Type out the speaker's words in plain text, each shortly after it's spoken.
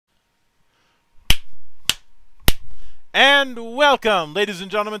And welcome, ladies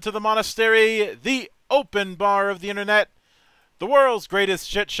and gentlemen, to the monastery, the open bar of the internet, the world's greatest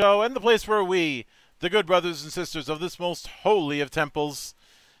shit show, and the place where we, the good brothers and sisters of this most holy of temples,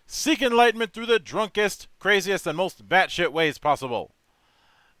 seek enlightenment through the drunkest, craziest, and most batshit ways possible.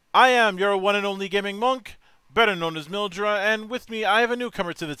 I am your one and only gaming monk, better known as Mildra, and with me I have a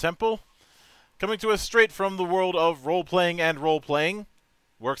newcomer to the temple, coming to us straight from the world of role-playing and role-playing.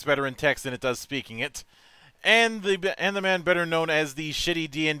 Works better in text than it does speaking it. And the man better known as the shitty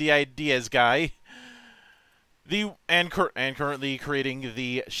D&D ideas guy, currently creating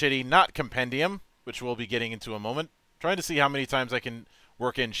the shitty Not Compendium, which we'll be getting into in a moment. Trying to see how many times I can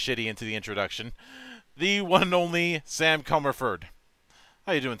work in shitty into the introduction. The one and only Sam Comerford.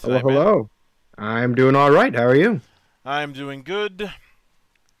 How you doing tonight, man? Hello. I'm doing all right. How are you? I'm doing good.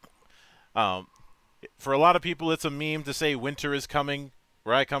 For a lot of people, it's a meme to say winter is coming.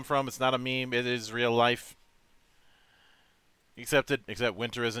 Where I come from, it's not a meme. It is real life. Except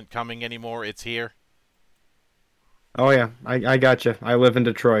winter isn't coming anymore. It's here. Oh yeah, I got you. I live in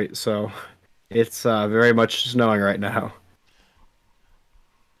Detroit, so it's very much snowing right now.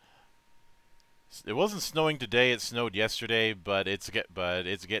 It wasn't snowing today. It snowed yesterday, but it's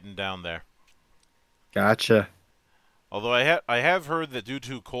getting down there. Gotcha. Although I have heard that due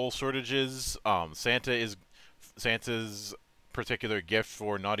to coal shortages, Santa's particular gift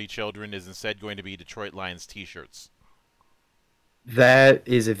for naughty children is instead going to be Detroit Lions T-shirts.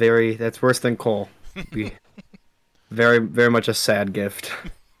 That's worse than coal. Be very, very much a sad gift.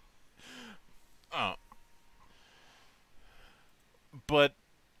 Oh. But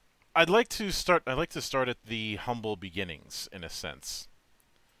I'd like to start at the humble beginnings in a sense.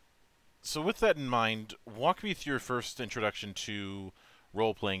 So with that in mind, walk me through your first introduction to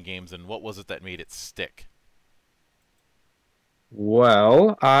role-playing games and what was it that made it stick?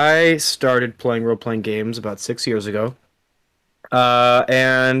 Well, I started playing role-playing games about 6 years ago.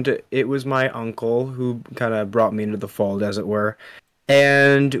 And it was my uncle who kind of brought me into the fold, as it were.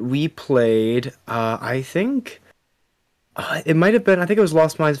 And we played, I think, it might have been, I think it was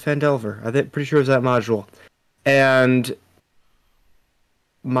Lost Mines of Phandelver. Pretty sure it was that module. And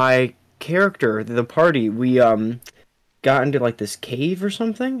my character, the party, we got into like this cave or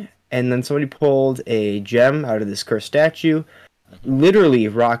something, and then somebody pulled a gem out of this cursed statue. Literally,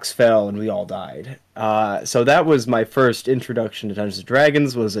 rocks fell and we all died. So that was my first introduction to Dungeons &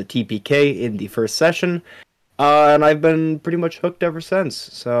 Dragons, was a TPK in the first session. And I've been pretty much hooked ever since.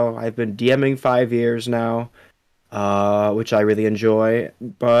 So I've been DMing 5 years now, which I really enjoy.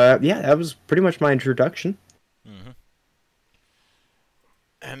 But yeah, that was pretty much my introduction. Mm-hmm.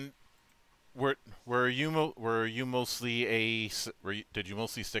 And did you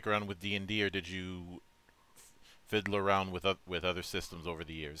mostly stick around with D&D, or did you fiddle around with other systems over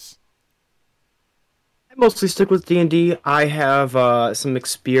the years? I mostly stick with D&D. I have some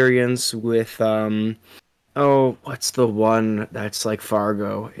experience with what's the one that's like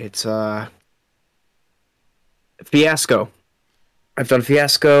Fargo? It's Fiasco. I've done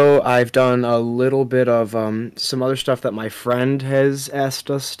Fiasco. I've done a little bit of some other stuff that my friend has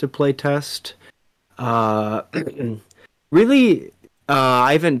asked us to play test. Uh, really,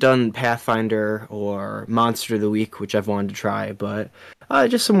 I haven't done Pathfinder or Monster of the Week, which I've wanted to try, but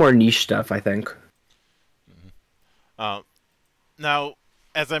just some more niche stuff, I think. Mm-hmm. Now,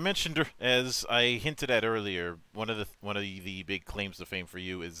 as I hinted at earlier, one of the big claims to fame for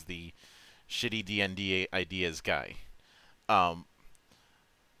you is the shitty D&D ideas guy. Um,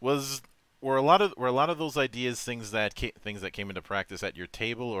 was were a lot of those ideas things that came into practice at your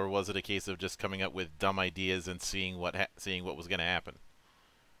table, or was it a case of just coming up with dumb ideas and seeing what was going to happen?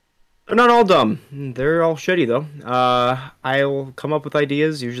 They're not all dumb. They're all shitty, though. I'll come up with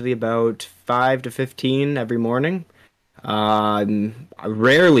ideas, usually about 5 to 15 every morning.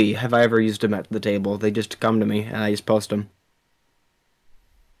 Rarely have I ever used them at the table. They just come to me, and I just post them.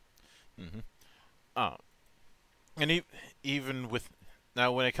 Mm-hmm. Uh, and even with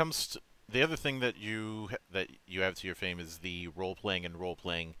now, when it comes to the other thing that you have to your fame is the role-playing and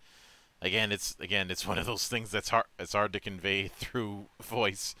role-playing. It's one of those things that's hard. It's hard to convey through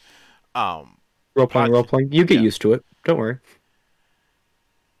voice. Role playing, Pod, role playing. You get yeah, used to it. Don't worry.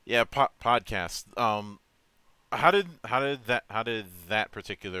 yeah, podcast. How did that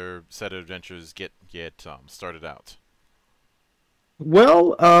particular set of adventures get started out?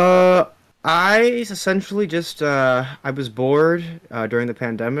 Well, I essentially just I was bored during the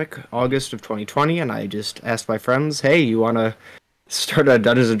pandemic, August of 2020, and I just asked my friends, "Hey, you want to start a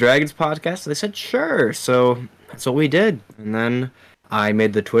Dungeons and Dragons podcast?" They said, "Sure." So that's what we did, and then I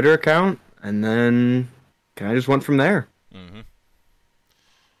made the Twitter account, and then kind of just went from there. Mm-hmm.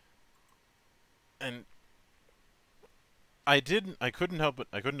 And I couldn't help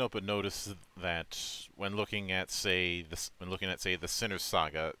but notice that when looking at say the Sinner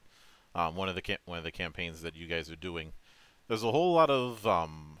Saga, one of the campaigns that you guys are doing, there's a whole lot of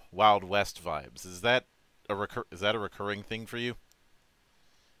Wild West vibes. Is that a recurring thing for you?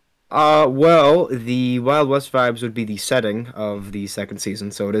 Well, the Wild West vibes would be the setting of the second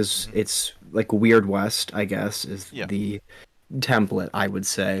season, so Hmm. it's like Weird West, I guess, is Yeah. the template, I would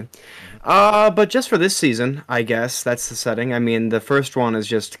say. Hmm. But just for this season, I guess that's the setting. I mean, the first one is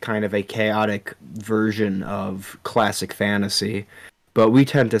just kind of a chaotic version of classic fantasy, but we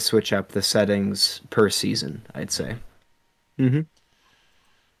tend to switch up the settings per season, I'd say. Hmm. Hmm.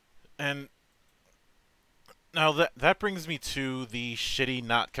 And now that brings me to the shitty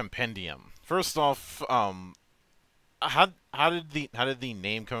Not Compendium. First off, how did the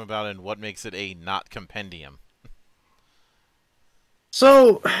name come about, and what makes it a Not Compendium?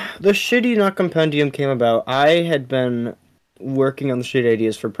 So, the shitty not compendium came about. I had been working on the shitty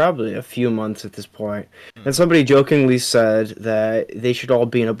ideas for probably a few months at this point, and Hmm. somebody jokingly said that they should all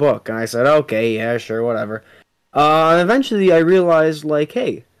be in a book, and I said, okay, yeah, sure, whatever. Eventually, I realized, like,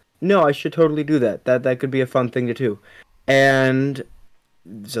 hey, no, I should totally do that. That could be a fun thing to do, and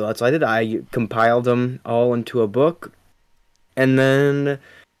so that's what I did. I compiled them all into a book, and then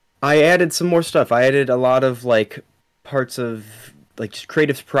I added some more stuff. I added a lot of like parts of like just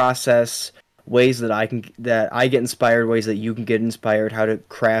creative process, ways that I get inspired, ways that you can get inspired, how to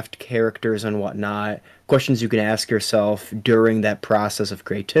craft characters and whatnot, questions you can ask yourself during that process of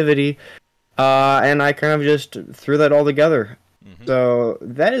creativity. And I kind of just threw that all together. Hmm. So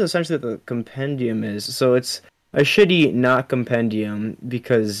that is essentially what the compendium is. So it's a shitty not compendium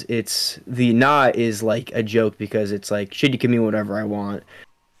because it's the not is like a joke because it's like shitty can mean whatever I want,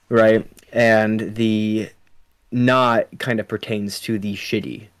 Hmm. right? And the not kind of pertains to the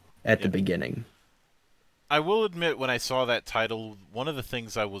shitty at the Yeah. beginning. I will admit, when I saw that title, one of the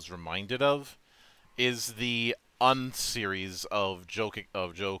things I was reminded of is the unseries of joke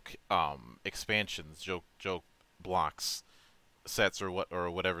expansions, joke blocks, sets, or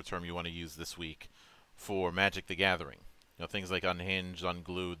whatever term you want to use this week for Magic the Gathering. You know, things like Unhinged,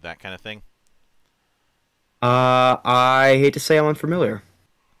 Unglued, that kind of thing. I hate to say I'm unfamiliar.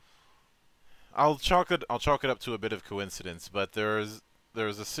 I'll chalk it up to a bit of coincidence, but there's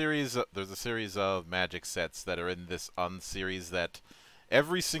a series of Magic sets that are in this unseries that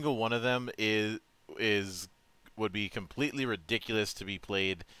every single one of them is would be completely ridiculous to be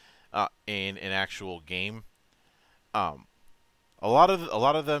played in an actual game. Um, a lot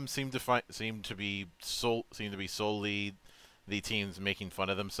of them seem to be solely the teams making fun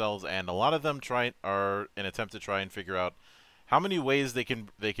of themselves, and a lot of them try are an attempt to try and figure out how many ways they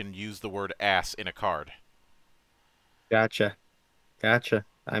can use the word ass in a card. Gotcha. Gotcha.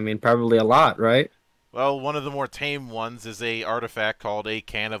 I mean, probably a lot, right? Well, one of the more tame ones is a artifact called a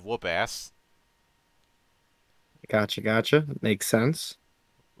can of whoop ass, Gotcha. Gotcha. Makes sense.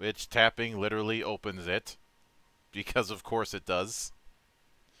 which tapping literally opens it, because of course it does.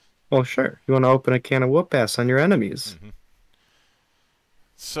 Well, sure. You want to open a can of whoop ass on your enemies. Hmm.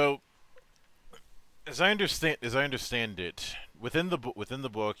 So, as I understand it, within the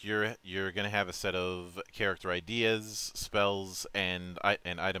book, you're gonna have a set of character ideas, spells, and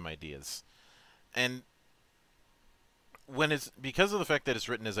item ideas. And when it's because of the fact that it's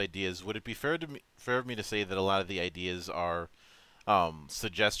written as ideas, would it be fair of me to say that a lot of the ideas are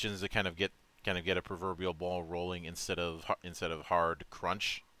suggestions to kind of get a proverbial ball rolling instead of hard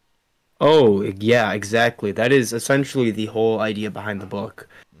crunch? Oh, yeah, exactly. That is essentially the whole idea behind the book.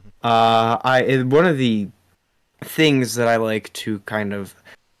 Hmm. One of the things that I like to kind of,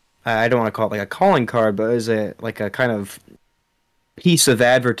 I don't want to call it like a calling card, but as a like a kind of piece of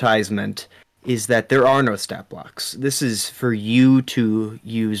advertisement is that there are no stat blocks. This is for you to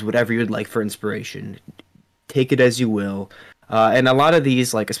use whatever you'd like for inspiration. Take it as you will. And a lot of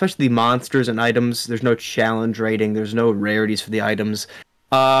these, like especially the monsters and items, there's no challenge rating, there's no rarities for the items.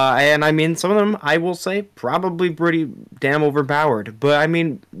 And I mean, some of them I will say probably pretty damn overpowered. But I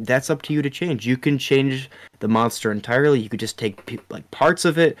mean, that's up to you to change. You can change the monster entirely. You could just take like parts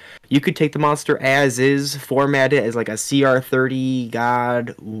of it. You could take the monster as is, format it as like a CR30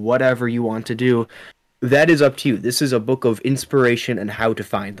 god, whatever you want to do. That is up to you. This is a book of inspiration and how to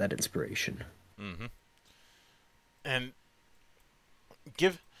find that inspiration. Hmm. And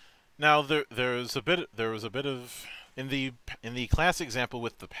give now there was a bit of in the class example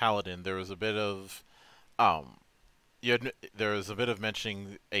with the paladin, there was a bit of um there was a bit of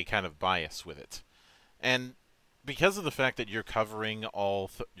mentioning a kind of bias with it. And because of the fact that you're covering all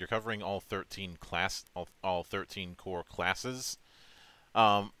 13 all 13 core classes,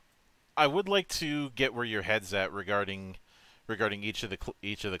 um I would like to get where your head's at regarding regarding each of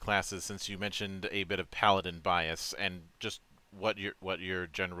the classes, since you mentioned a bit of paladin bias, and just what your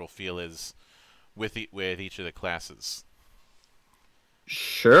general feel is with each of the classes.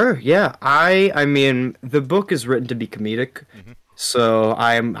 Sure, yeah. I mean, the book is written to be comedic, so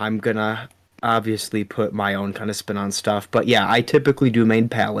I'm gonna obviously put my own kind of spin on stuff. But yeah, I typically do main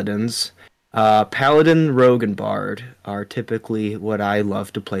paladins. Paladin, rogue, and bard are typically what I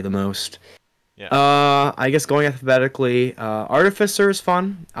love to play the most. Yeah. I guess going alphabetically, artificer is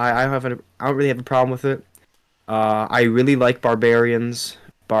fun. I don't really have a problem with it. I really like barbarians.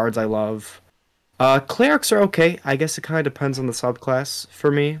 Bards I love. Clerics are okay. I guess it kind of depends on the subclass for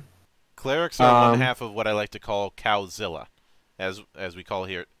me. Clerics are one half of what I like to call Cowzilla, as we call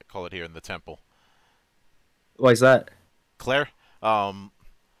it here in the temple. Why is that?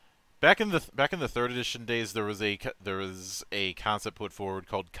 Back in the third edition days, there was a concept put forward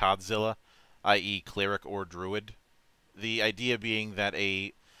called Codzilla, i.e., cleric or druid. The idea being that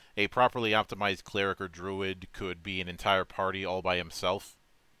a properly optimized cleric or druid could be an entire party all by himself.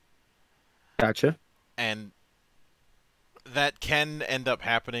 Gotcha. And that can end up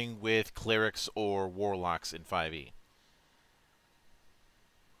happening with clerics or warlocks in 5e.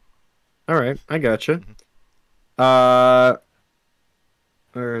 All right, I gotcha.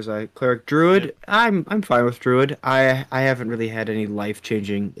 Where is I? Cleric, druid. Yep. I'm fine with druid. I haven't really had any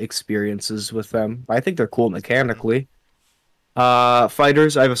life-changing experiences with them. I think they're cool mechanically.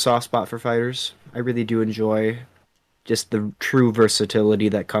 Fighters. I have a soft spot for fighters. I really do enjoy just the true versatility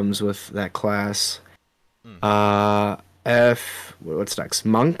that comes with that class. What's next?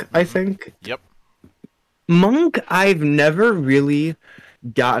 Monk, I think. Yep. Monk, I've never really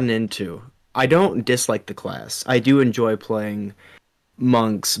gotten into. I don't dislike the class. I do enjoy playing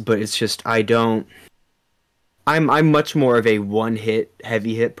monks, but it's just I'm much more of a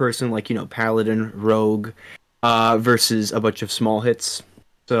heavy hit person, like, paladin, rogue, versus a bunch of small hits.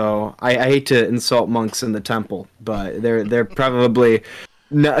 So I hate to insult monks in the temple, but they're probably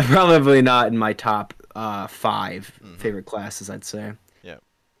not in my top 5 favorite classes, I'd say. Yeah.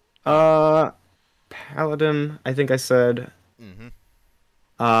 Paladin, I think I said.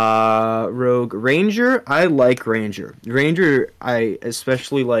 Rogue, Ranger. I like Ranger. Ranger, I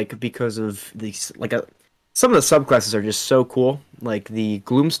especially like because of these, some of the subclasses are just so cool. Like the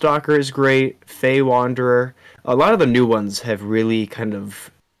Gloomstalker is great. Fey Wanderer. A lot of the new ones have really kind of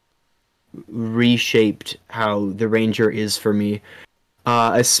reshaped how the Ranger is for me.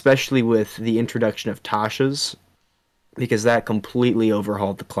 Especially with the introduction of Tasha's, because that completely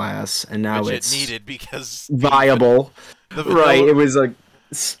overhauled the class, and now it's needed because viable. Right, it was a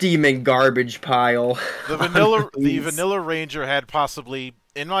steaming garbage pile. The vanilla Ranger had possibly,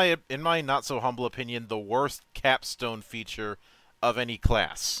 in my not so humble opinion, the worst capstone feature of any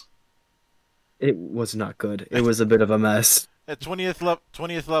class. It was not good. It was a bit of a mess. At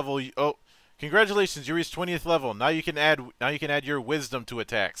 20th level, oh, congratulations, you reached 20th level. Now you can add your wisdom to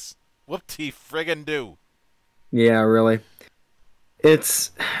attacks. Whoop-de friggin' do. Yeah, really.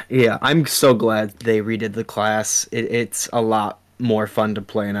 I'm so glad they redid the class. It's a lot more fun to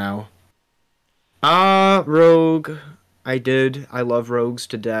play now. Rogue. I love rogues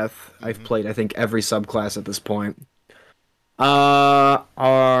to death. I've played, I think, every subclass at this point. I'm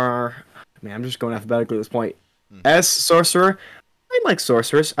just going alphabetically at this point. S, Sorcerer. I like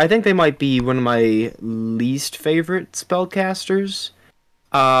Sorcerers. I think they might be one of my least favorite spellcasters.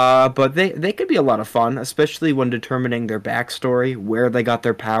 But they could be a lot of fun, especially when determining their backstory, where they got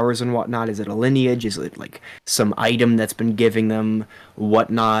their powers and whatnot. Is it a lineage? Is it like some item that's been giving them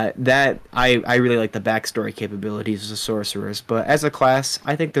whatnot? That I really like the backstory capabilities of the sorcerers, but as a class,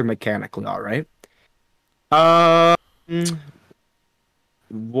 I think they're mechanically alright.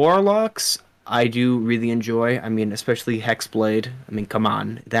 Warlocks, I do really enjoy. I mean, especially Hexblade. I mean, come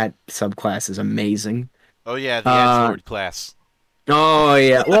on, that subclass is amazing. Oh yeah, the Edgelord class. Oh,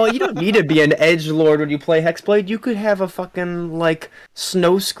 yeah. Well, you don't need to be an edgelord when you play Hexblade. You could have a fucking,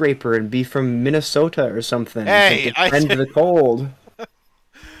 snow scraper and be from Minnesota or something. Hey, end the cold.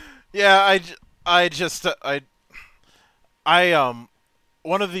 Yeah,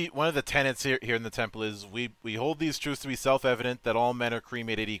 one of the tenets here in the temple is we hold these truths to be self-evident that all men are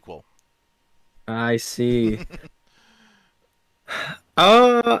cremated equal. I see.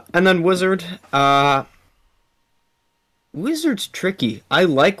 And then Wizard. Wizard's tricky. I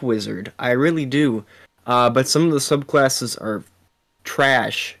like Wizard. I really do. But some of the subclasses are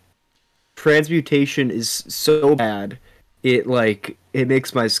trash. Transmutation is so bad. It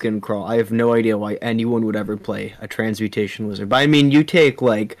makes my skin crawl. I have no idea why anyone would ever play a Transmutation Wizard. But I mean, you take,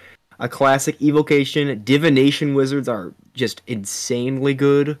 a classic Evocation, Divination Wizards are just insanely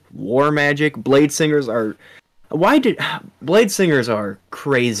good. War Magic, Blade Singers are Why did Blade Singers are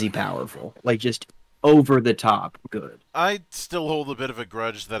crazy powerful, like just over the top good. I still hold a bit of a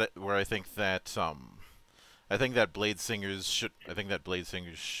grudge where I think that Blade Singers should have been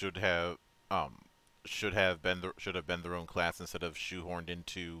their own class instead of shoehorned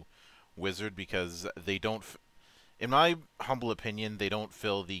into Wizard, because they don't, in my humble opinion, they don't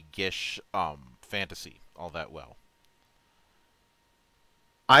fill the Gish fantasy all that well.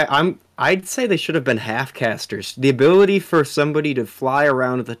 I'd say they should have been half casters. The ability for somebody to fly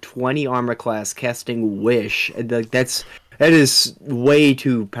around with a 20 armor class casting Wish, that is way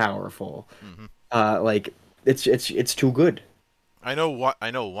too powerful. Like it's too good. I know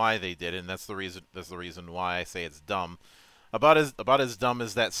why they did it, and that's the reason why I say it's dumb. About as dumb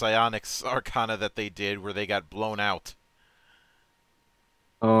as that Psionics Arcana that they did, where they got blown out.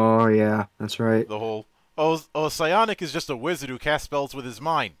 Oh yeah, that's right. The whole a psionic is just a wizard who casts spells with his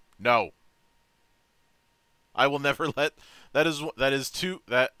mind. No. I will never let that is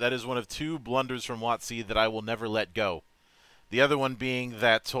one of two blunders from WotC that I will never let go. The other one being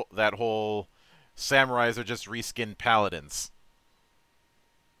that whole samurais are just reskinned paladins.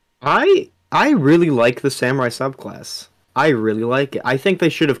 I really like the samurai subclass. I really like it. I think they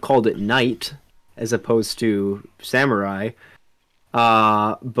should have called it knight as opposed to samurai.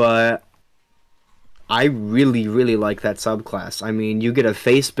 But I really, really like that subclass. I mean, you get a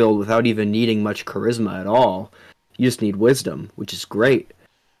face build without even needing much charisma at all. You just need wisdom, which is great.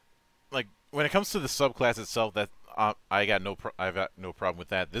 Like, when it comes to the subclass itself, that I've got no problem with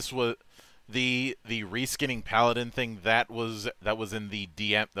that. This was the reskinning paladin thing that was in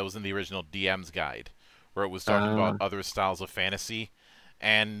the original DM's guide, where it was talking about other styles of fantasy,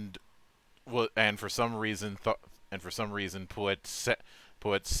 and for some reason put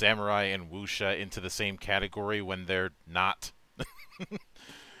samurai and wuxia into the same category when they're not.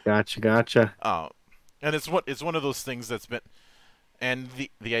 Gotcha. And it's one of those things that's been, and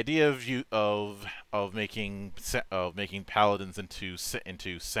the idea of making paladins into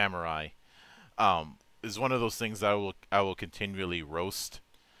samurai is one of those things that I will continually roast.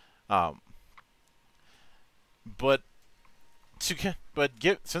 But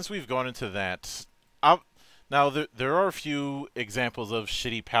since we've gone into that, now there are a few examples of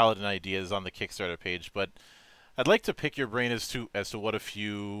shitty paladin ideas on the Kickstarter page, but I'd like to pick your brain as to what a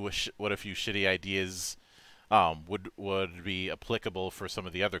few shitty ideas would be applicable for some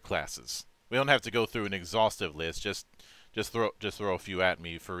of the other classes. We don't have to go through an exhaustive list. Just throw a few at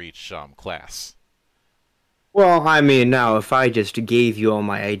me for each class. Well, I mean, now if I just gave you all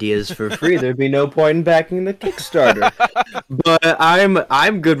my ideas for free, there'd be no point in backing the Kickstarter. But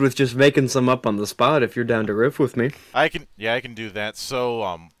I'm good with just making some up on the spot if you're down to riff with me. I can do that.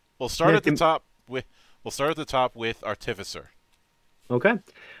 So we'll start at the top with Artificer. Okay. You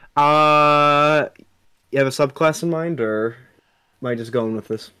have a subclass in mind, or am I just going with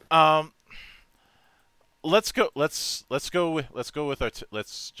this? Let's just go with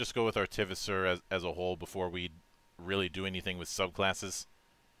Artificer as a whole before we really do anything with subclasses.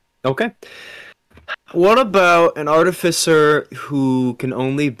 Okay. What about an artificer who can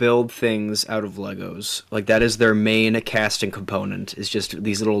only build things out of Legos? Like, that is their main casting component, is just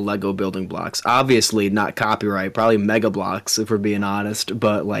these little Lego building blocks. Obviously not copyright, probably Mega Blocks if we're being honest,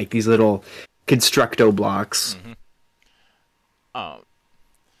 but like these little Constructo blocks.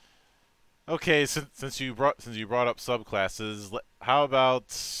 Okay, since you brought up subclasses, how about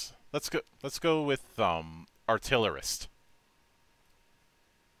let's go with Artillerist.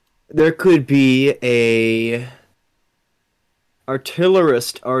 There could be a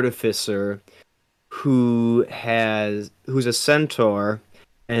artillerist artificer who's a centaur,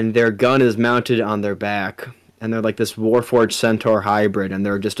 and their gun is mounted on their back, and they're like this Warforged centaur hybrid, and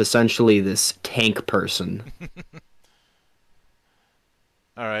they're just essentially this tank person.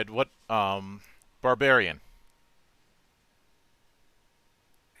 All right, what barbarian?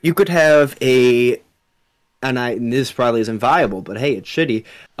 You could have and this probably isn't viable, but hey, it's shitty.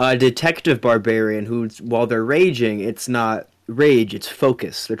 A detective barbarian who, while they're raging, it's not rage, it's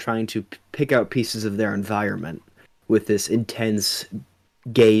focus. They're trying to pick out pieces of their environment with this intense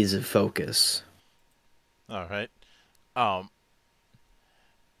gaze of focus. All right. Now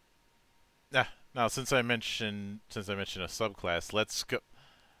since I mentioned a subclass, let's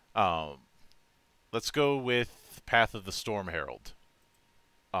go with Path of the Storm Herald.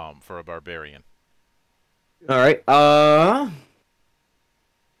 For a barbarian. All right.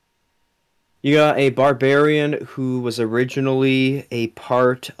 You got a barbarian who was originally a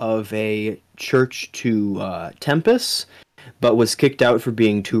part of a church to Tempest, but was kicked out for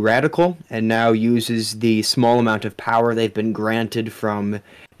being too radical, and now uses the small amount of power they've been granted from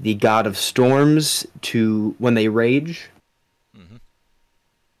the god of storms to when they rage. Mm-hmm.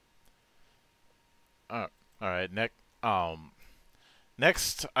 All right.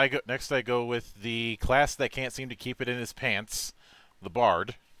 Next I go with the class that can't seem to keep it in his pants, the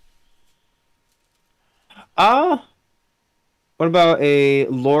bard. What about a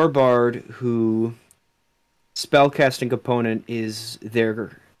lore bard who spellcasting component is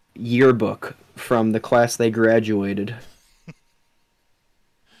their yearbook from the class they graduated?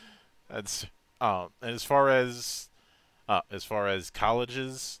 That's and as far as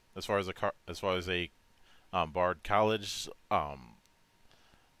colleges, as far as a bard college,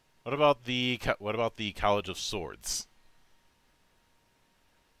 what about the College of Swords?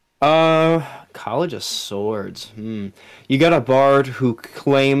 College of Swords. You got a bard who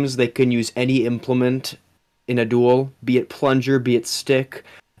claims they can use any implement in a duel, be it plunger, be it stick.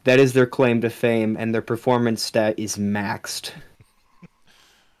 That is their claim to fame, and their performance stat is maxed.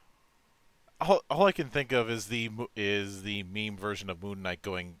 All I can think of is the meme version of Moon Knight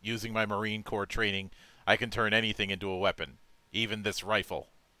going, using my Marine Corps training, I can turn anything into a weapon, even this rifle.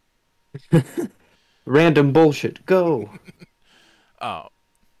 Random bullshit. Go. Uh,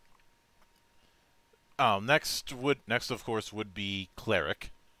 next of course would be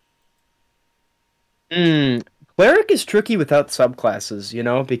Cleric. Cleric is tricky without subclasses, you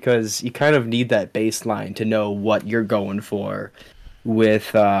know, because you kind of need that baseline to know what you're going for.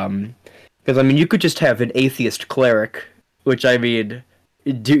 With because I mean, you could just have an atheist cleric, which I mean,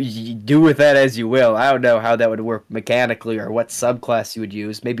 do with that as you will. I don't know how that would work mechanically or what subclass you would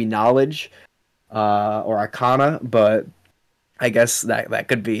use. Maybe knowledge, or arcana, but I guess that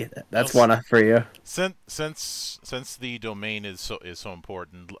could be that's Well, one for you. Since the domain is so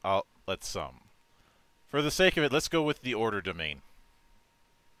important, let's for the sake of it, let's go with the order domain.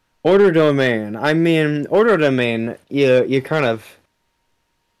 Order domain. I mean, order domain. You kind of.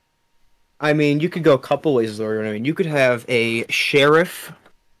 I mean, you could go a couple ways with order domain. You could have a sheriff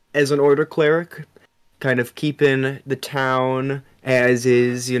as an order cleric, kind of keeping the town as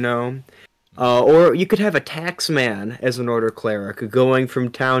is, you know. Or you could have a taxman as an order cleric, going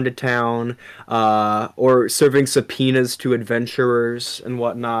from town to town, or serving subpoenas to adventurers and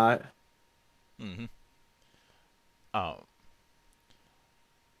whatnot. Mm-hmm.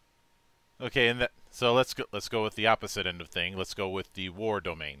 Okay, so let's go with the opposite end of thing. Let's go with the war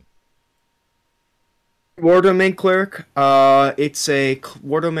domain. War domain cleric. It's a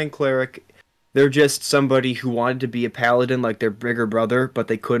war domain cleric. They're just somebody who wanted to be a paladin like their bigger brother, but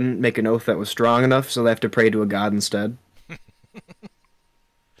they couldn't make an oath that was strong enough, so they have to pray to a god instead.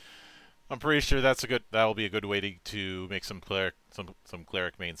 I'm pretty sure that'll be a good way to make some cleric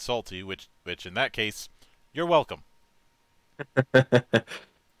main salty, which in that case, you're welcome.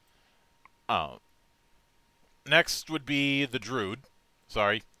 Next would be the druid.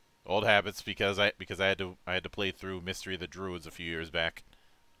 Sorry, old habits because I had to play through Mystery of the Druids a few years back.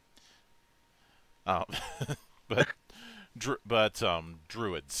 But druids.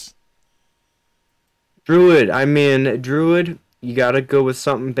 Druid. I mean, druid. You gotta go with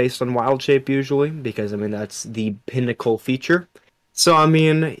something based on wild shape usually, because I mean that's the pinnacle feature. So I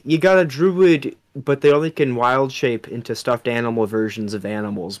mean, you got a druid, but they only can wild shape into stuffed animal versions of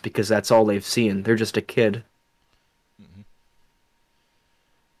animals because that's all they've seen. They're just a kid. Mm-hmm.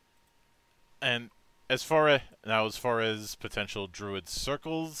 And as far as potential druid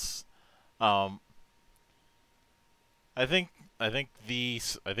circles, I think the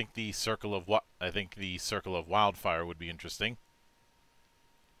circle of wildfire would be interesting.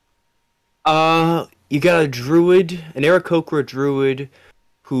 You got a druid, an Aarakocra druid,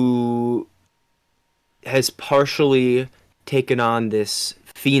 who has partially taken on this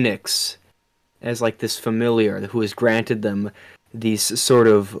phoenix as like this familiar who has granted them these sort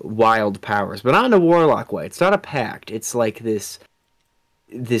of wild powers, but not in a warlock way. It's not a pact. It's like this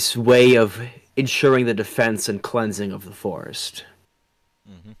way of ensuring the defense and cleansing of the forest.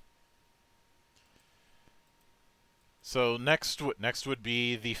 Mm-hmm. So next would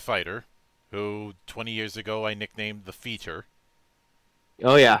be the fighter, who 20 years ago I nicknamed the Feater.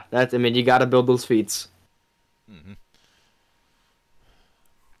 Oh yeah, I mean, you gotta build those feats. Mm-hmm.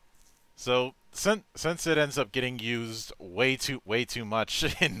 So since it ends up getting used way too much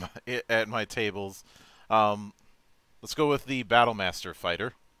at my tables, let's go with the Battlemaster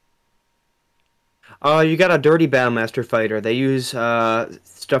fighter. You got a dirty Battlemaster fighter. They use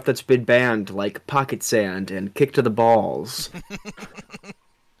stuff that's been banned, like pocket sand and kick to the balls.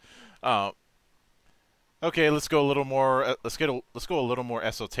 Okay, let's go a little more. Let's go a little more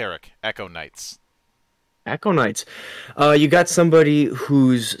esoteric. Echo Knights. Echo Knights. You got somebody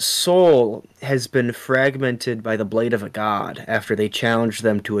whose soul has been fragmented by the blade of a god after they challenged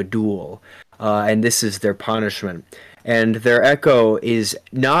them to a duel, and this is their punishment. And their echo is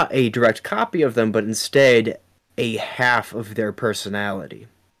not a direct copy of them, but instead a half of their personality.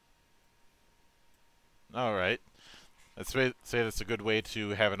 All right. Let's say that's a good way to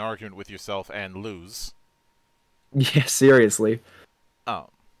have an argument with yourself and lose. Yeah, seriously. Um,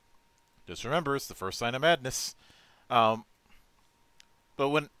 just remember, it's the first sign of madness. Um, but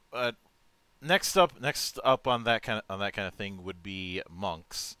when next up on that kind of thing would be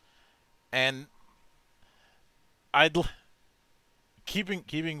monks, and I'd keeping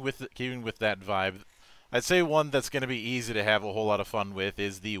with that vibe. I'd say one that's going to be easy to have a whole lot of fun with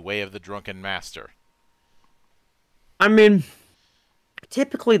is the Way of the Drunken Master. I mean,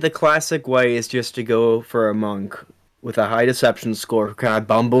 typically the classic way is just to go for a monk with a high deception score who kind of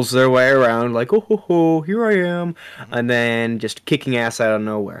bumbles their way around like, oh, ho, ho, here I am, and then just kicking ass out of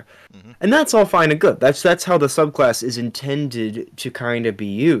nowhere. And that's all fine and good. That's how the subclass is intended to kind of be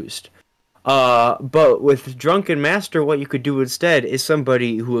used. But with Drunken Master, what you could do instead is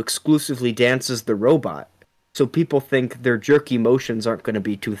somebody who exclusively dances the robot. So people think their jerky motions aren't going to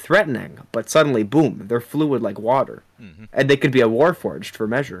be too threatening, but suddenly, boom, they're fluid like water. And they could be a warforged for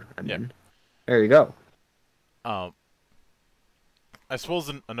measure. I mean, there you go. I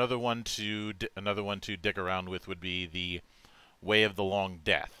suppose another one to dick around with would be the Way of the Long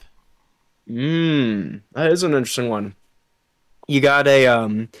Death. That is an interesting one. You got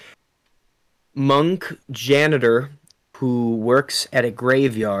a monk janitor who works at a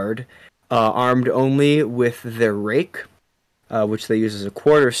graveyard, armed only with their rake, which they use as a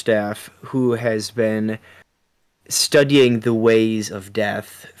quarterstaff, who has been studying the ways of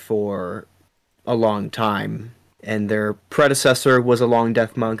death for a long time. And their predecessor was a long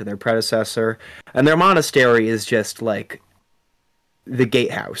death monk, and their predecessor, and their monastery is just like the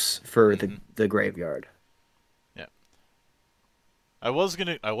gatehouse for the graveyard. Yeah. I was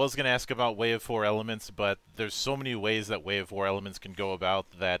gonna ask about Way of Four Elements, but there's so many ways that Way of Four Elements can go about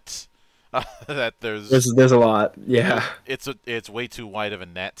that that There's a lot. Yeah. It's way too wide of a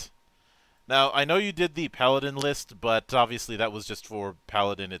net. Now, I know you did the Paladin list, but obviously that was just for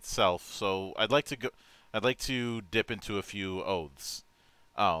Paladin itself. So I'd like to dip into a few oaths.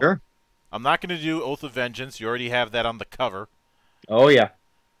 Sure. I'm not going to do Oath of Vengeance. You already have that on the cover. Oh yeah.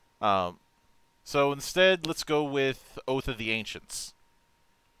 So instead, let's go with Oath of the Ancients.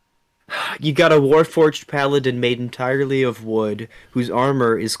 You got a warforged paladin made entirely of wood, whose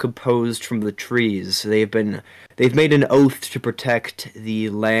armor is composed from the trees. They've made an oath to protect the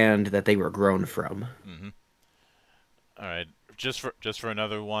land that they were grown from. All right, just for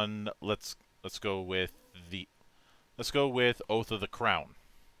another one, let's go with Oath of the Crown.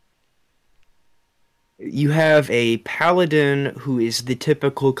 You have a paladin who is the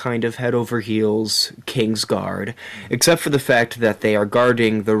typical kind of head over heels king's guard, except for the fact that they are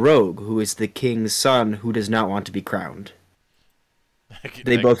guarding the rogue, who is the king's son who does not want to be crowned.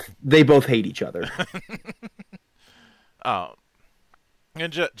 They both hate each other.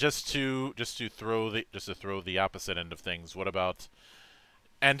 And just to throw the opposite end of things, what about?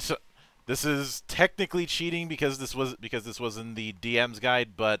 And so, this is technically cheating because this was in the DM's guide,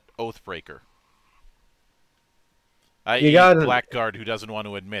 but Oathbreaker. I.e. Blackguard who doesn't want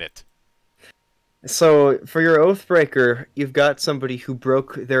to admit it. So, for your Oathbreaker, you've got somebody who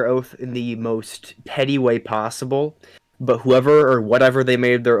broke their oath in the most petty way possible, but whoever or whatever they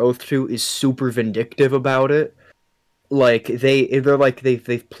made their oath to is super vindictive about it. Like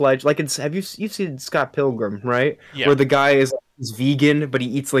they've pledged, like you've seen Scott Pilgrim, right? Yeah. Where the guy is vegan, but he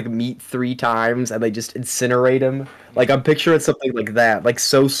eats like meat 3 times, and they just incinerate him. Like I'm picturing something like that, like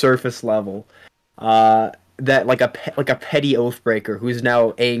so surface level. That like a petty oathbreaker who's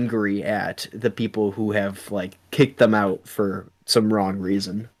now angry at the people who have like kicked them out for some wrong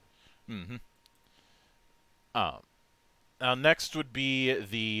reason. Now next would be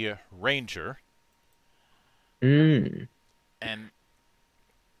the Ranger. Mm. And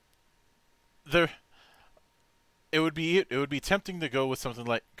it would be tempting to go with something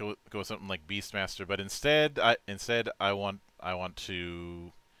like Beastmaster, but instead I'd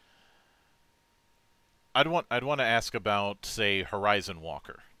want to ask about, say, Horizon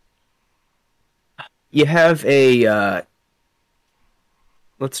Walker. You have a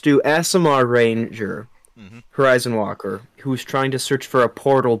let's do Asimar Ranger, Horizon Walker, who's trying to search for a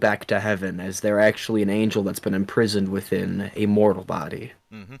portal back to heaven, as they're actually an angel that's been imprisoned within a mortal body.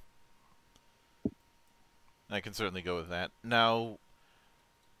 I can certainly go with that. Now,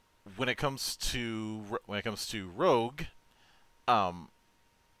 when it comes to Rogue,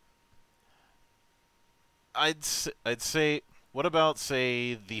 I'd say, what about,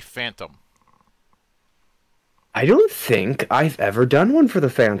 say, the Phantom? I don't think I've ever done one for the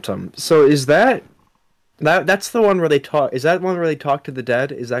Phantom. So is that's the one where they talk? Is that one where they talk to the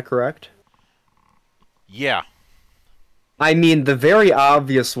dead? Is that correct? Yeah. I mean, the very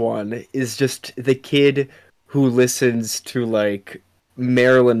obvious one is just the kid who listens to like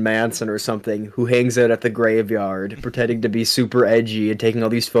Marilyn Manson or something, who hangs out at the graveyard pretending to be super edgy and taking all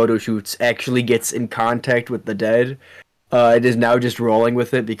these photo shoots, actually gets in contact with the dead. It is now just rolling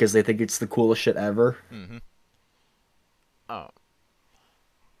with it because they think it's the coolest shit ever. Mm-hmm. Oh.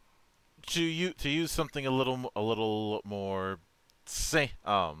 To use something a little more sane,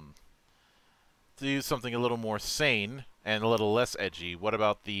 to use something a little more sane and a little less edgy, what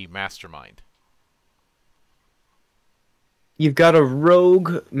about the Mastermind? You've got a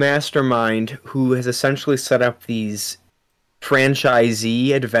rogue mastermind who has essentially set up these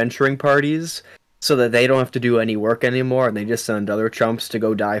franchisee adventuring parties so that they don't have to do any work anymore and they just send other chumps to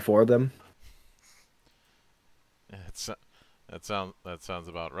go die for them. It's, that sounds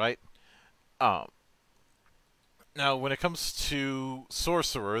about right. Um, Now, when it comes to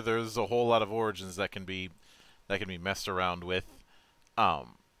sorcerer, there's a whole lot of origins that can be messed around with.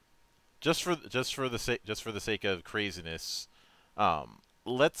 Um, just for the sake of craziness,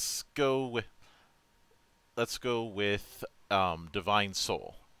 let's go with divine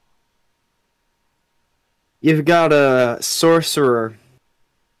soul. You've got a sorcerer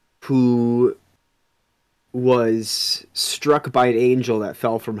who was struck by an angel that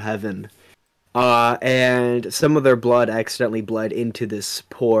fell from heaven. And some of their blood accidentally bled into this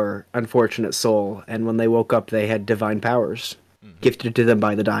poor, unfortunate soul, and when they woke up, they had divine powers gifted to them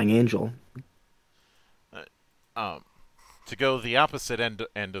by the dying angel. Uh, um, to go the opposite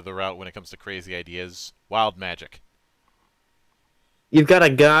end of the route when it comes to crazy ideas, wild magic. You've got a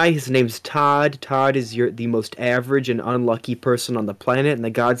guy, his name's Todd. Todd is the most average and unlucky person on the planet, and the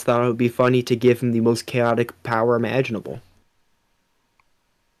gods thought it would be funny to give him the most chaotic power imaginable.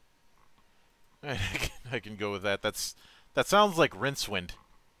 I can go with that. That sounds like Rincewind.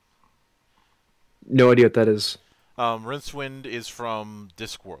 No idea what that is. Rincewind is from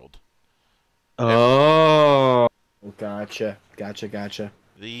Discworld. Oh, gotcha.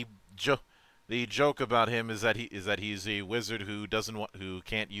 The the joke about him is that he's a wizard who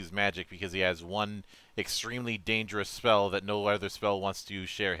can't use magic because he has one extremely dangerous spell that no other spell wants to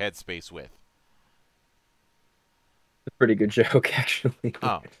share headspace with. A pretty good joke, actually.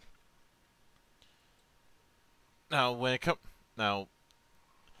 Oh. Now when it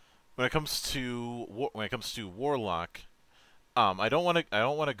comes to warlock, I don't want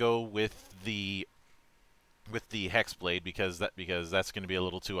to go with the hexblade because that's going to be a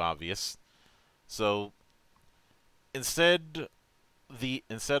little too obvious. So instead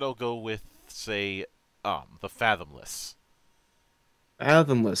I'll go with, say, the fathomless.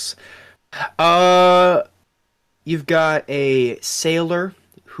 Fathomless. You've got a sailor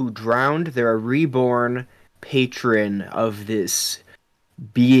who drowned. They're a reborn patron of this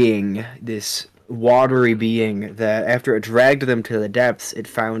being, this watery being, that after it dragged them to the depths, it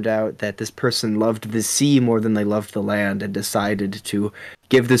found out that this person loved the sea more than they loved the land and decided to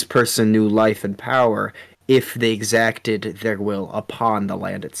give this person new life and power if they exacted their will upon the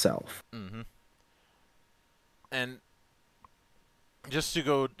land itself. Mm-hmm. And just to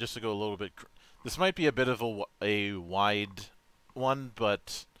go a little bit, this might be a bit of a wide one,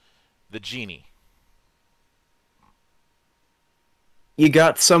 but the genie. You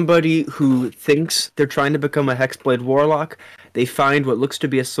got somebody who thinks they're trying to become a Hexblade Warlock. They find what looks to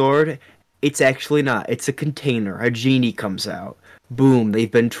be a sword. It's actually not. It's a container. A genie comes out. Boom,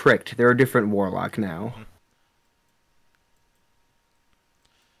 they've been tricked. They're a different Warlock now.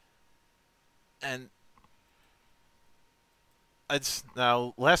 And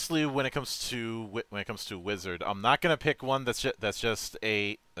now, lastly, when it comes to wizard, I'm not gonna pick one that's just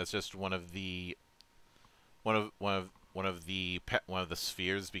one of the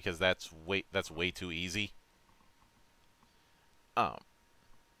spheres because that's way too easy.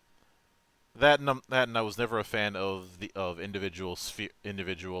 That and I was never a fan of individual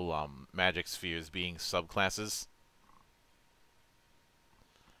magic spheres being subclasses.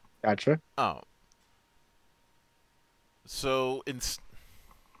 Gotcha. So instead,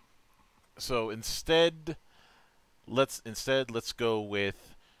 let's go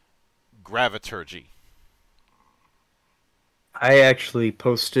with graviturgy. I actually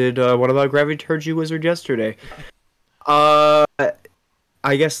posted one about Graviturgy Wizard yesterday. I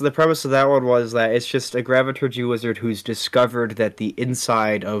guess the premise of that one was that it's just a Graviturgy Wizard who's discovered that the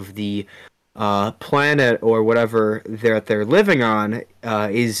inside of the planet or whatever they're living on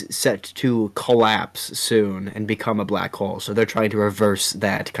is set to collapse soon and become a black hole. So they're trying to reverse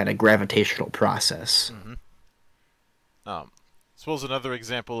that kind of gravitational process. Mm-hmm. Suppose another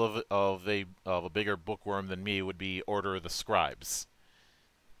example of a bigger bookworm than me would be Order of the Scribes.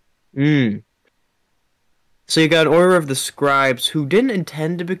 Mm. So you got an Order of the Scribes who didn't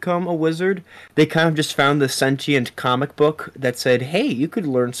intend to become a wizard. They kind of just found the sentient comic book that said, "Hey, you could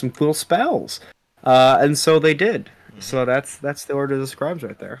learn some cool spells," and so they did. Mm-hmm. So that's the Order of the Scribes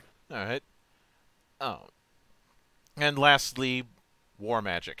right there. All right. Oh, and lastly, war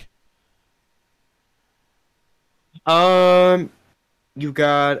magic. Um, you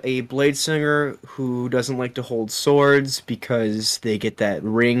got a blade singer who doesn't like to hold swords because they get that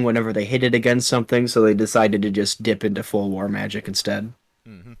ring whenever they hit it against something, so they decided to just dip into full war magic instead.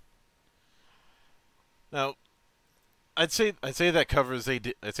 Mm-hmm. Now, I'd say that covers a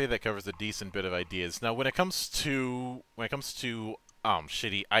decent bit of ideas. Now, when it comes to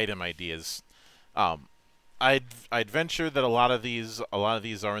shitty item ideas, um, I'd venture that a lot of these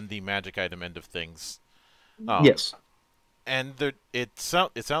are in the magic item end of things. Yes. And it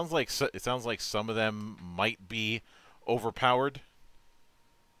sounds like some of them might be overpowered.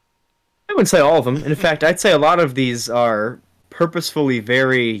 I wouldn't say all of them. In fact, I'd say a lot of these are purposefully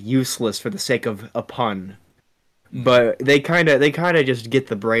very useless for the sake of a pun. But they kind of just get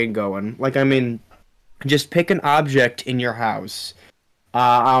the brain going. Like, I mean, just pick an object in your house.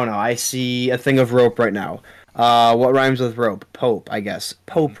 I don't know. I see a thing of rope right now. What rhymes with rope? Pope, I guess.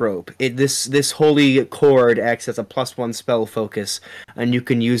 Pope rope. This holy cord acts as a +1 spell focus, and you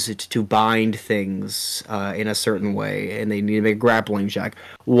can use it to bind things in a certain way, and they need to make a grappling check.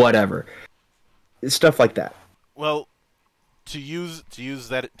 Whatever. Stuff like that. Well, to use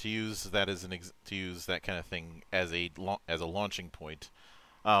that kind of thing as a launching point.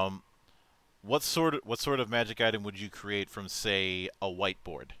 Um, what sort of magic item would you create from, say, a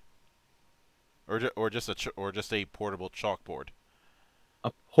whiteboard, or just a portable chalkboard?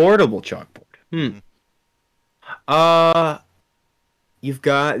 A portable chalkboard. Mm-hmm. Uh, you've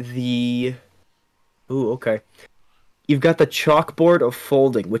got the... Ooh, okay. You've got the chalkboard of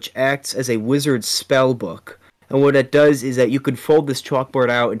folding, which acts as a wizard's spell book. And what it does is that you can fold this chalkboard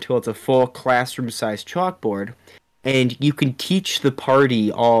out until it's a full classroom-sized chalkboard, and you can teach the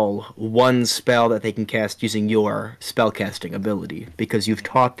party all one spell that they can cast using your spellcasting ability, because you've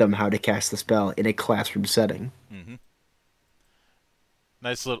taught them how to cast the spell in a classroom setting. Mm-hmm.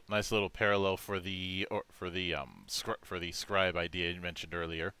 Nice little parallel for the scribe idea you mentioned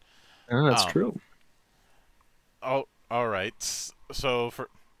earlier. Oh, that's Um, true. oh, all right. So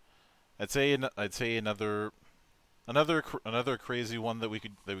I'd say another crazy one that we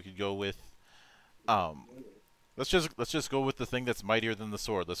could go with. Um, let's just go with the thing that's mightier than the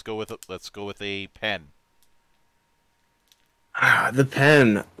sword. Let's go with a pen. The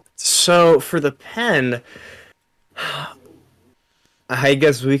pen. So for the pen, I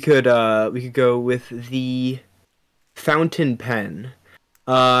guess we could go with the fountain pen.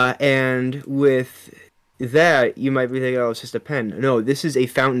 And with that, you might be thinking, oh, it's just a pen. No, this is a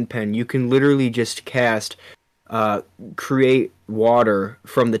fountain pen. You can literally just create water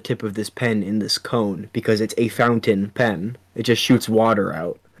from the tip of this pen in this cone because it's a fountain pen. It just shoots water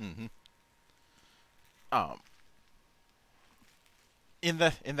out. Mm-hmm. Um, in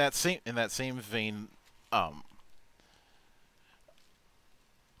that same vein, um,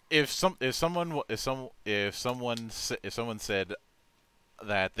 if someone said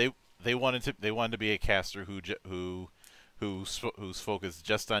that they wanted to be a caster who's focused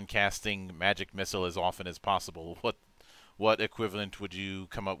just on casting magic missile as often as possible, what equivalent would you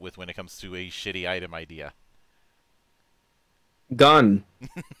come up with when it comes to a shitty item idea? Gun.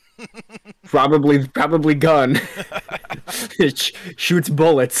 Probably gun. It shoots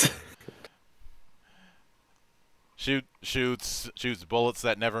bullets. Shoots bullets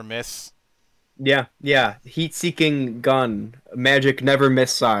that never miss. Yeah. Heat-seeking gun. Magic never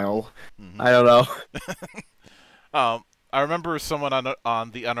missile. Mm-hmm. I don't know. I remember someone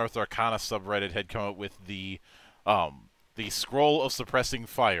on the Unearthed Arcana subreddit had come up with the scroll of suppressing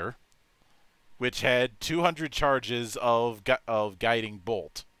fire, which had 200 charges of guiding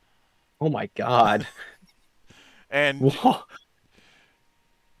bolt, Oh my god. and Whoa.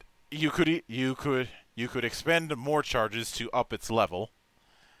 you could expend more charges to up its level,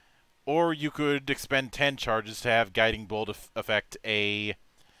 or you could expend 10 charges to have guiding bolt affect a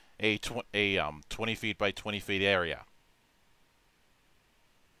 20 feet by 20 feet area.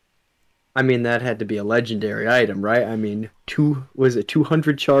 I mean, that had to be a legendary item, right? I mean, was it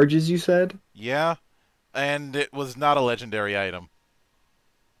 200 charges you said? Yeah, and it was not a legendary item.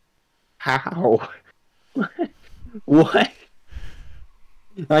 How? What?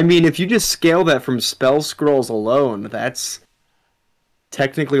 I mean, if you just scale that from spell scrolls alone, that's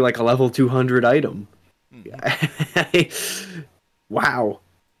technically like a level 200 item. Mm-hmm. Wow.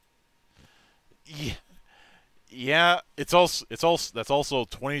 Yeah, yeah. It's also that's also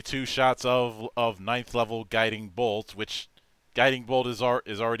 22 shots of ninth level guiding bolt, which guiding bolt is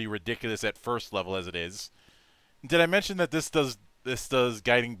already ridiculous at first level as it is. Did I mention that this does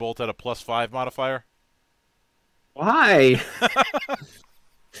guiding bolt at a +5 modifier? Why?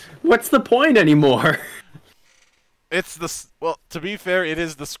 What's the point anymore? Well, to be fair, it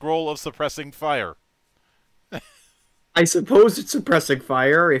is the scroll of suppressing fire. I suppose it's suppressing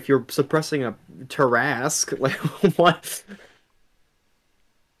fire if you're suppressing a Tarask. Like, what?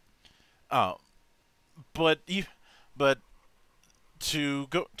 Uh, but you, but to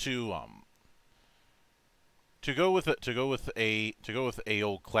go to go with it to go with a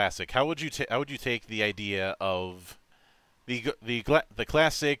old classic. How would you take the idea of the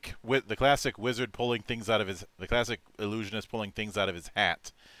classic wizard pulling things out of his the classic illusionist pulling things out of his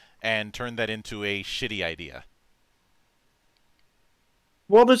hat, and turn that into a shitty idea?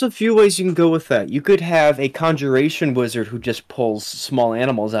 Well, there's a few ways you can go with that. You could have a conjuration wizard who just pulls small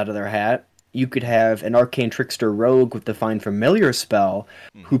animals out of their hat. You could have an arcane trickster rogue with the find familiar spell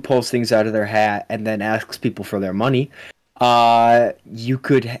who Mm-hmm. pulls things out of their hat and then asks people for their money. You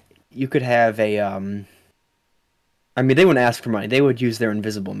could have a I mean, they wouldn't ask for money. They would use their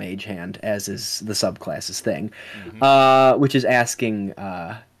invisible mage hand, as is the subclass's thing, Mm-hmm. which is asking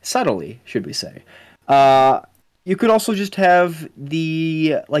subtly, should we say. You could also just have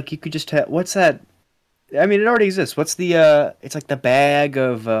you could just have, what's that? I mean, it already exists. What's it's like the bag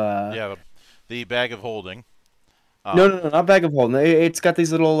of, Yeah, the bag of holding. no, Um, no, no, not bag of holding. It's got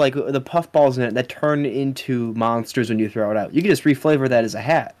these little, like, the puff balls in it that turn into monsters when you throw it out. You could just reflavor that as a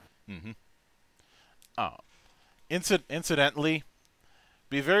hat. mm-hmm. uh, Incidentally,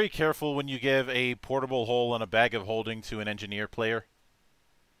 be very careful when you give a portable hole and a bag of holding to an engineer player.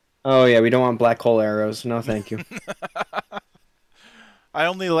 Oh, yeah, we don't want black hole arrows. No, thank you. I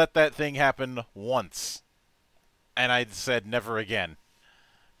only let that thing happen once, and I said never again.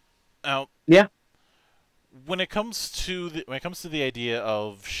 Now, Yeah. when it comes to the idea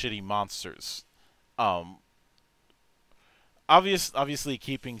of shitty monsters, um, obviously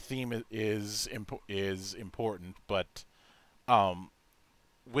keeping theme is important, but um,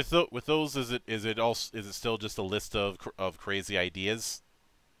 with those, is it still just a list of crazy ideas?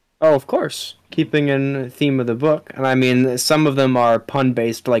 Oh, of course. Keeping in theme of the book. And I mean, some of them are pun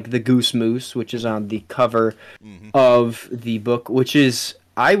based, like the Goose Moose, which is on the cover Mm-hmm. of the book, which is,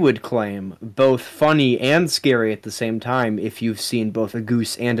 I would claim, both funny and scary at the same time if you've seen both a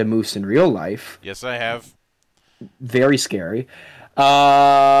goose and a moose in real life. Yes, I have. Very scary.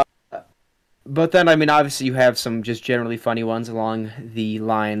 Uh, but then, I mean, obviously, you have some just generally funny ones along the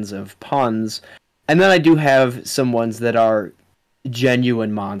lines of puns. And then I do have some ones that are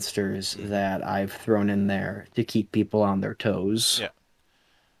genuine monsters Mm-hmm. that I've thrown in there to keep people on their toes. Yeah.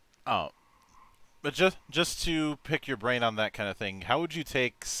 Oh, but just to pick your brain on that kind of thing, how would you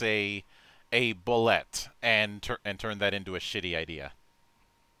take, say, a bullet and turn that into a shitty idea?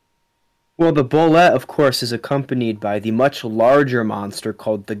 Well, the bullet, of course, is accompanied by the much larger monster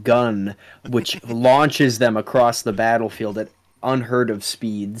called the gun, which launches them across the battlefield at unheard of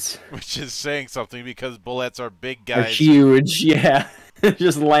speeds. Which is saying something because bullets are big They're guys. huge, yeah.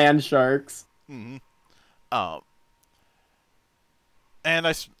 Just land sharks. Mm-hmm. Um,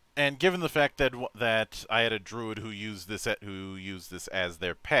 and given the fact that I had a druid who used this as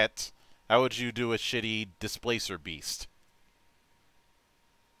their pet, how would you do a shitty displacer beast?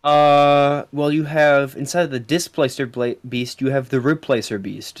 Well, you have, inside of the Displacer Beast, you have the Replacer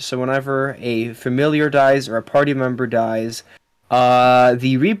Beast. So whenever a familiar dies or a party member dies,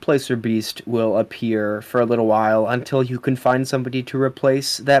 the Replacer Beast will appear for a little while until you can find somebody to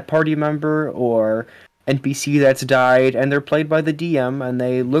replace that party member or NPC that's died, and they're played by the DM, and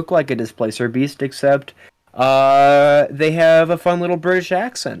they look like a Displacer Beast, except, they have a fun little British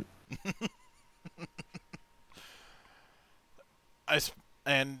accent. I s-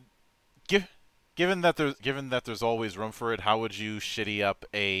 and given that there's always room for it, how would you shitty up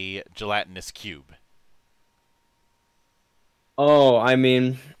a gelatinous cube? Oh, I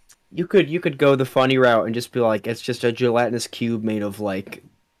mean, you could go the funny route and just be like, it's just a gelatinous cube made of like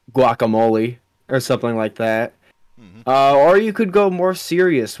guacamole or something like that. Mm-hmm. Or you could go more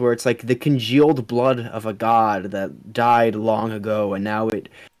serious, where it's like the congealed blood of a god that died long ago, and now it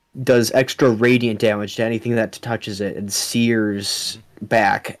does extra radiant damage to anything that touches it, and sears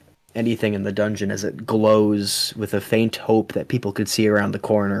back anything in the dungeon as it glows with a faint hope that people could see around the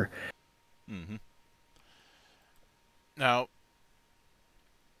corner. Mm-hmm. Now,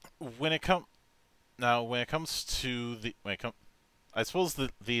 when it comes to I suppose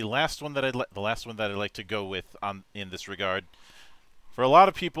the last one that I'd like to go with in this regard. For a lot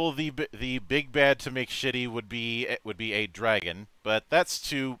of people, the big bad to make shitty would be a dragon, but that's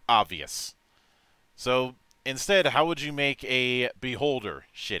too obvious. So instead, how would you make a beholder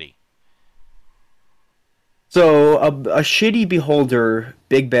shitty? So a shitty beholder,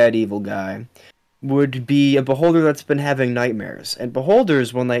 big bad evil guy, would be a beholder that's been having nightmares. And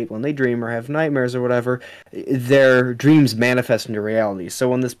beholders, when they dream or have nightmares or whatever, their dreams manifest into reality. So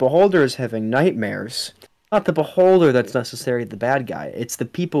when this beholder is having nightmares, not the beholder that's necessarily the bad guy. It's the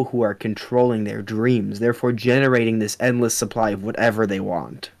people who are controlling their dreams, therefore generating this endless supply of whatever they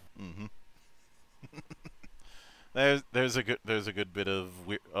want. Mm-hmm. there's a good bit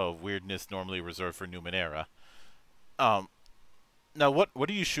of weirdness normally reserved for Numenera. Now, what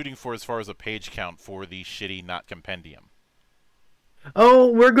are you shooting for as far as a page count for the shitty Not Compendium? Oh,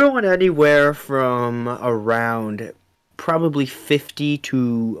 we're going anywhere from around probably 50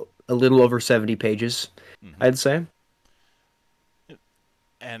 to a little over 70 pages, I'd say.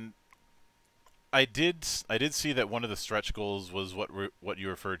 And I did see that one of the stretch goals was what you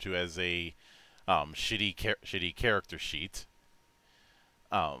referred to as a shitty character sheet.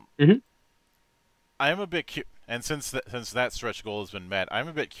 Mm-hmm. I am a bit and since that stretch goal has been met, I'm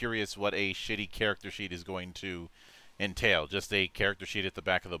a bit curious what a shitty character sheet is going to entail. Just a character sheet at the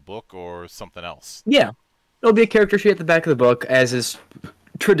back of the book, or something else? Yeah, it'll be a character sheet at the back of the book, as is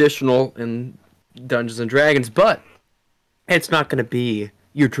traditional in Dungeons and Dragons, but it's not going to be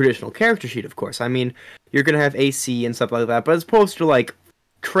your traditional character sheet, of course. I mean, you're going to have AC and stuff like that, but as opposed to, like,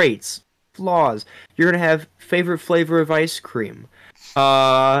 traits, flaws, you're going to have favorite flavor of ice cream.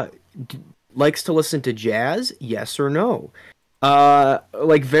 Likes to listen to jazz? Yes or no?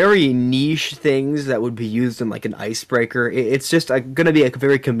 Like, very niche things that would be used in, like, an icebreaker. It's just going to be a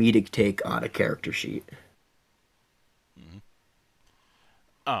very comedic take on a character sheet. Mm-hmm.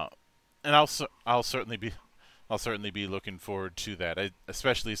 And I'll certainly be looking forward to that.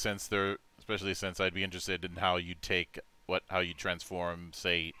 Especially since I'd be interested in how you transform,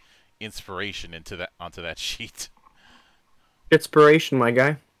 say, inspiration onto that sheet. Shitspiration, my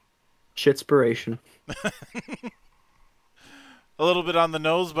guy. Shitspiration. A little bit on the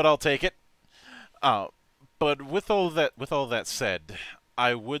nose, but I'll take it. But with all that said,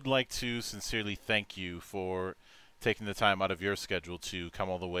 I would like to sincerely thank you for taking the time out of your schedule to come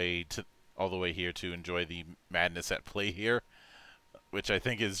all the way here to enjoy the madness at play here, which I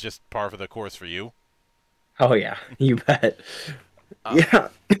think is just par for the course for you. Oh yeah, you bet. Yeah.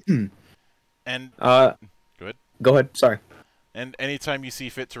 And go ahead. Go ahead. Sorry. And anytime you see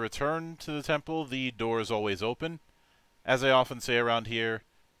fit to return to the temple, the door is always open. As I often say around here,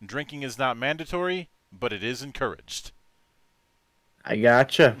 drinking is not mandatory, but it is encouraged. I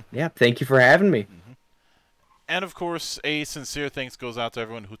gotcha. Yeah, thank you for having me. Mm-hmm. And of course, a sincere thanks goes out to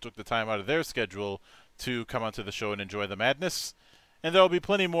everyone who took the time out of their schedule to come onto the show and enjoy the madness. And there'll be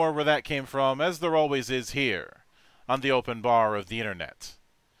plenty more where that came from, as there always is here, on the open bar of the internet.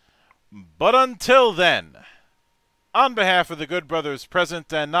 But until then, on behalf of the good brothers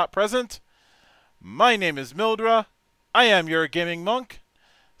present and not present, my name is Mildra. I am your gaming monk.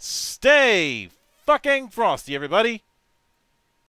 Stay fucking frosty, everybody.